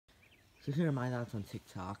So here are my thoughts on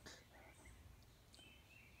TikTok.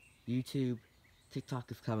 YouTube,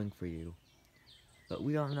 TikTok is coming for you. But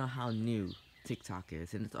we don't know how new TikTok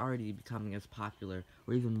is, and it's already becoming as popular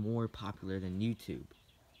or even more popular than YouTube.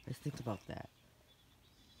 Let's think about that.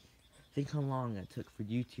 Think how long it took for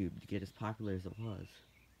YouTube to get as popular as it was.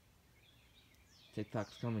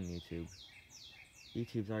 TikTok's coming, YouTube.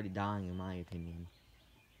 YouTube's already dying, in my opinion.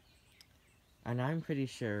 And I'm pretty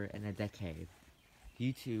sure in a decade,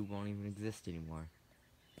 YouTube won't even exist anymore.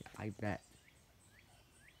 I bet.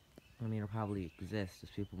 I mean, it'll probably exist,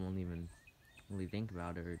 just people won't even really think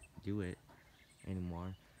about it or do it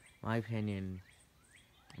anymore. My opinion,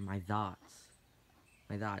 my thought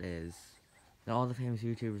is that all the famous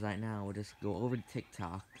YouTubers right now will just go over to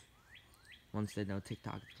TikTok once they know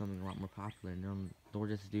TikTok is becoming a lot more popular, and they'll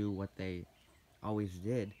just do what they always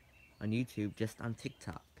did on YouTube, just on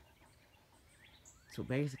TikTok. So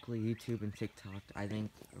basically, YouTube and TikTok, I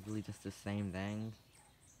think, are really just the same thing.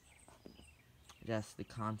 Just the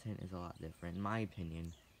content is a lot different, in my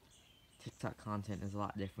opinion. TikTok content is a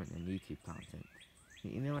lot different than YouTube content.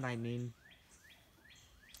 You know what I mean?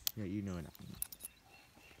 Yeah, you know what I mean.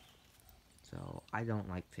 So, I don't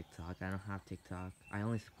like TikTok. I don't have TikTok. I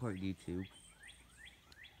only support YouTube.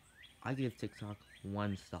 I give TikTok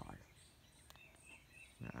 1 star.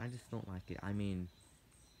 I just don't like it. I mean,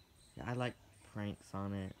 yeah, I like pranks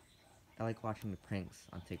on it. I like watching the pranks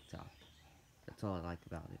on TikTok. That's all I like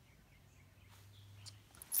about it.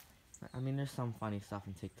 I mean, there's some funny stuff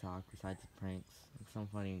on TikTok besides the pranks. Like some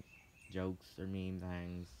funny jokes or meme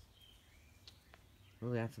things.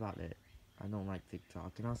 Really, that's about it. I don't like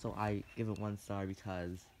TikTok. And also, I give it 1 star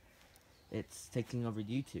because it's taking over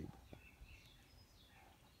YouTube.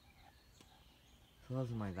 So those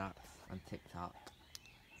are my thoughts on TikTok.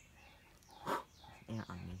 Yeah,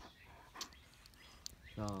 I mean.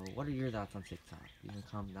 So, what are your thoughts on TikTok? You can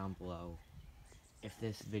comment down below. If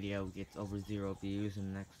this video gets over 0 views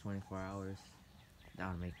in the next 24 hours, that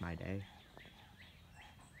would make my day.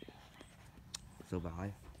 So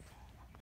bye.